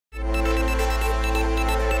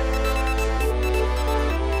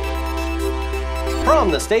From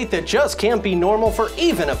the state that just can't be normal for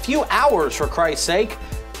even a few hours, for Christ's sake,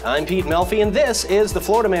 I'm Pete Melfi, and this is the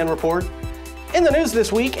Florida Man Report. In the news this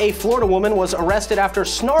week, a Florida woman was arrested after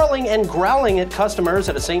snarling and growling at customers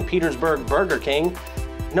at a St. Petersburg Burger King.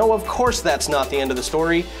 No, of course that's not the end of the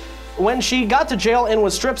story. When she got to jail and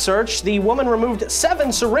was strip searched, the woman removed 7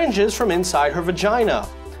 syringes from inside her vagina.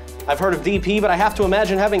 I've heard of DP, but I have to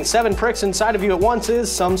imagine having 7 pricks inside of you at once is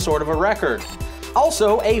some sort of a record.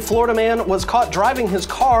 Also, a Florida man was caught driving his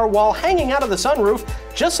car while hanging out of the sunroof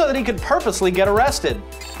just so that he could purposely get arrested.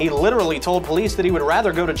 He literally told police that he would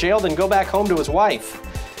rather go to jail than go back home to his wife.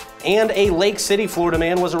 And a Lake City, Florida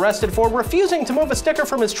man was arrested for refusing to move a sticker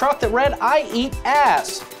from his truck that read, "I eat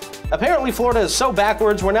ass." Apparently, Florida is so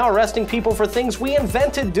backwards, we're now arresting people for things we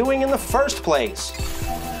invented doing in the first place.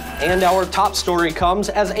 And our top story comes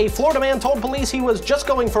as a Florida man told police he was just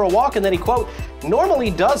going for a walk and that he, quote, normally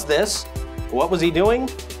does this. What was he doing?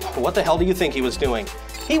 What the hell do you think he was doing?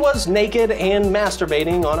 He was naked and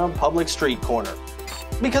masturbating on a public street corner.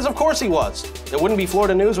 Because of course he was. It wouldn't be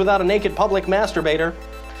Florida news without a naked public masturbator.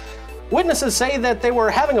 Witnesses say that they were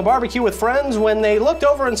having a barbecue with friends when they looked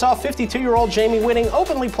over and saw 52-year-old Jamie Whitting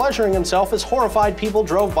openly pleasuring himself as horrified people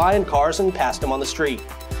drove by in cars and passed him on the street.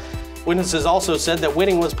 Witnesses also said that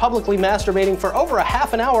Whitting was publicly masturbating for over a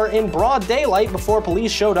half an hour in broad daylight before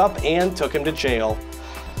police showed up and took him to jail.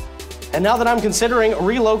 And now that I'm considering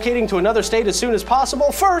relocating to another state as soon as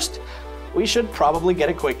possible, first, we should probably get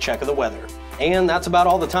a quick check of the weather. And that's about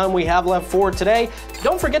all the time we have left for today.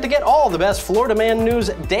 Don't forget to get all the best Florida Man news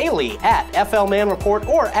daily at FL Man Report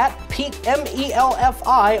or at Pete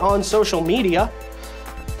MELFI on social media.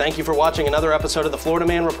 Thank you for watching another episode of the Florida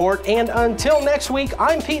Man Report, and until next week,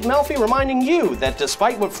 I'm Pete Melfi reminding you that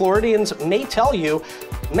despite what Floridians may tell you,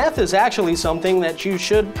 meth is actually something that you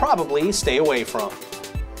should probably stay away from.